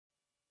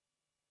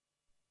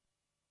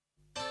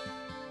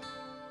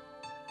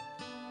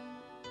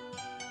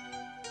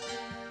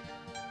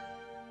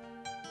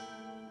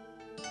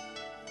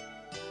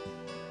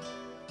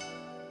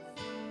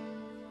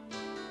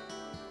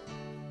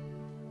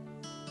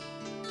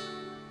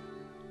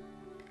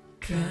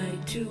Try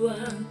to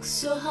work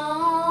so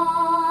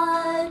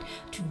hard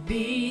to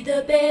be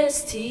the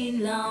best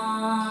in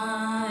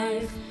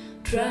life.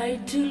 Try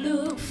to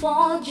look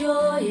for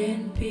joy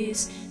and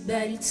peace,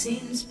 but it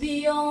seems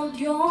beyond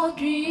your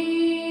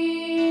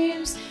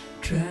dreams.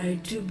 Try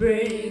to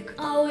break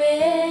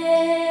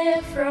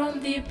away from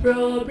the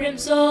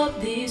problems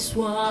of this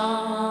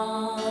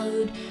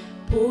world.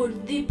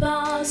 Put the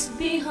past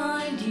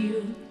behind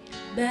you,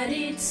 but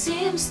it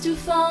seems to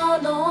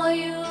follow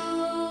you.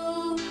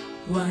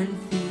 One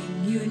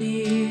thing you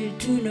need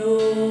to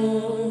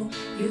know,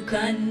 you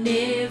can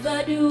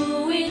never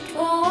do it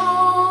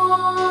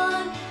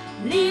all.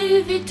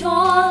 Leave it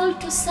all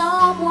to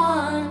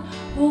someone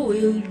who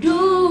will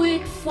do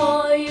it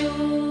for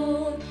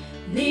you.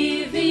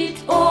 Leave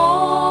it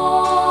all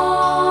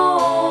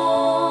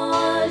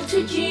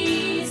to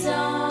Jesus.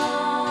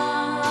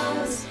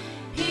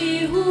 He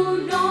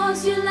who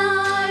knows your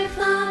life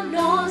and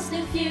knows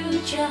the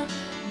future,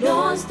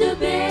 knows the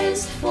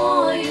best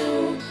for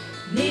you.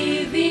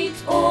 Leave it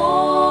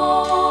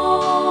all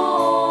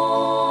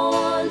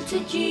to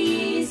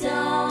Jesus.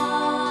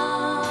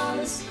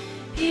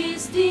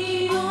 He's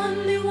the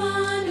only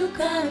one who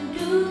can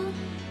do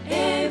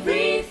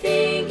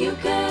everything you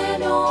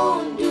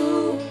cannot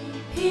do.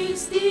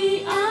 He's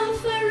the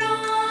Alpha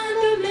and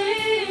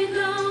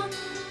Omega,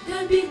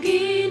 the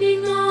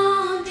beginning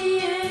and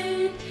the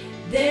end.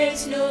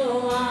 There's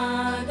no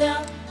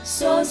other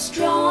so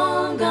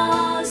strong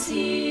as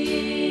He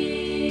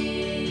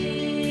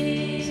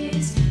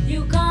is.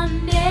 You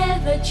can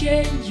never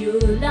change your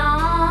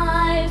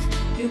life.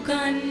 You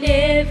can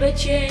never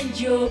change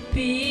your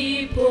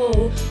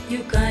people.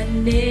 You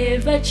can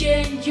never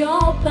change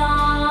your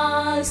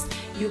past.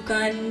 You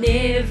can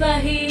never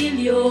heal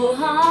your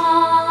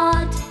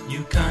heart.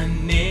 You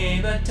can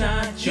never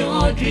touch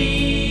your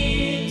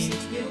dreams.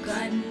 You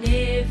can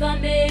never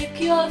make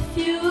your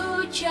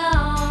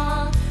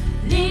future.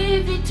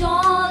 Leave it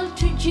all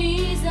to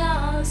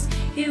Jesus.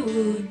 He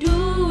will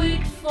do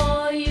it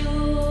for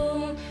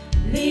you.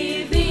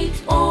 Leave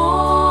it all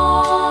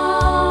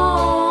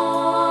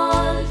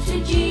to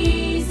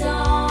Jesus.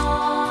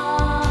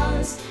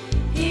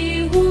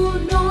 He who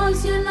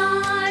knows your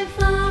life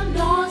and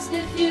knows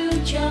the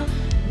future,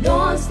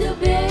 knows the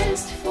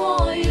best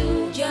for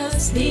you.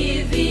 Just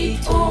leave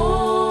it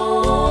all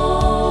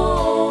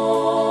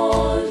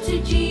to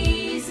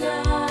Jesus.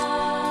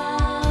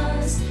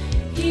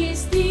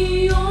 He's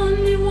the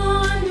only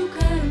one who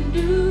can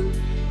do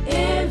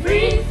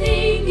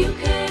everything you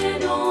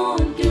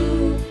cannot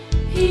do.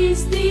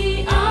 He's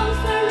the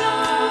Alpha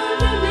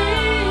and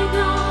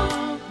Omega,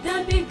 the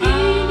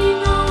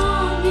beginning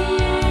and the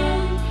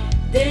end.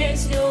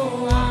 There's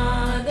no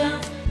other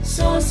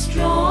so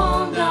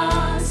strong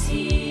as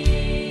He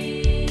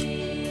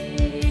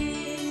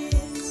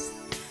is.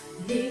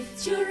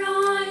 Lift your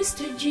eyes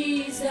to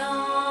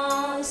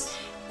Jesus,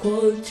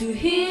 call to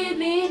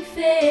Him in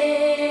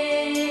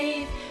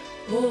faith.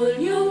 All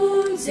your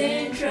wounds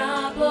and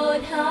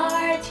troubled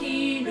heart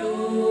He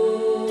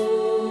knows.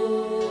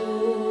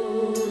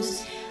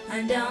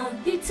 And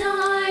at the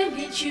time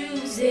He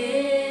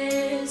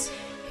chooses,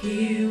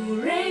 He will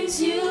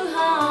raise you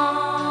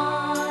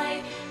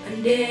high,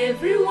 and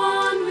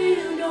everyone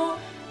will know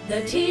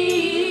that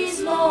He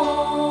is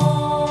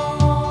Lord.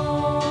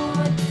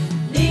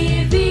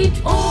 Leave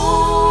it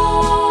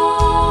all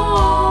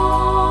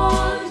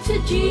to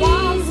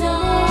Jesus.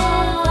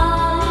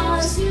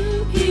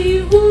 He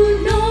who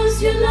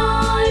knows your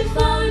life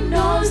and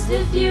knows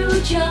the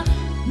future,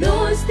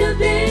 knows the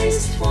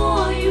best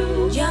for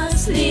you.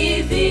 Just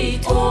leave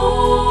it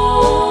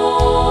all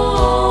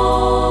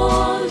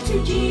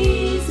to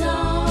Jesus.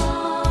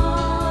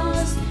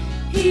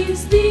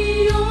 He's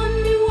the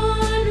only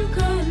one who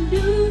can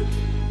do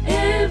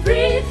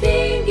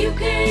everything you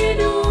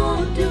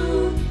cannot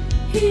do.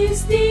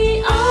 He's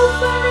the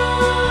Alpha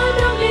and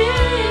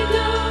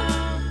Omega,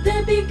 the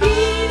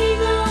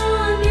beginning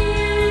and the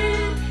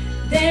end.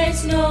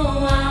 There's no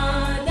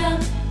other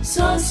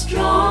so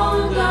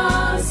strong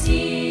as He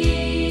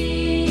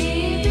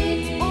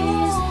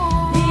is.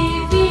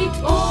 Leave it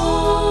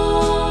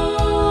all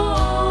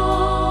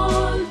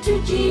to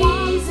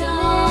Jesus.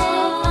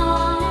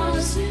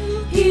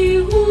 He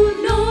who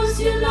knows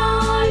your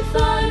life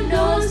and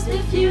knows the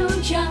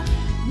future,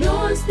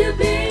 knows the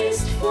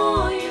best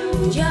for you.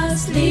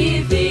 Just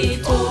leave it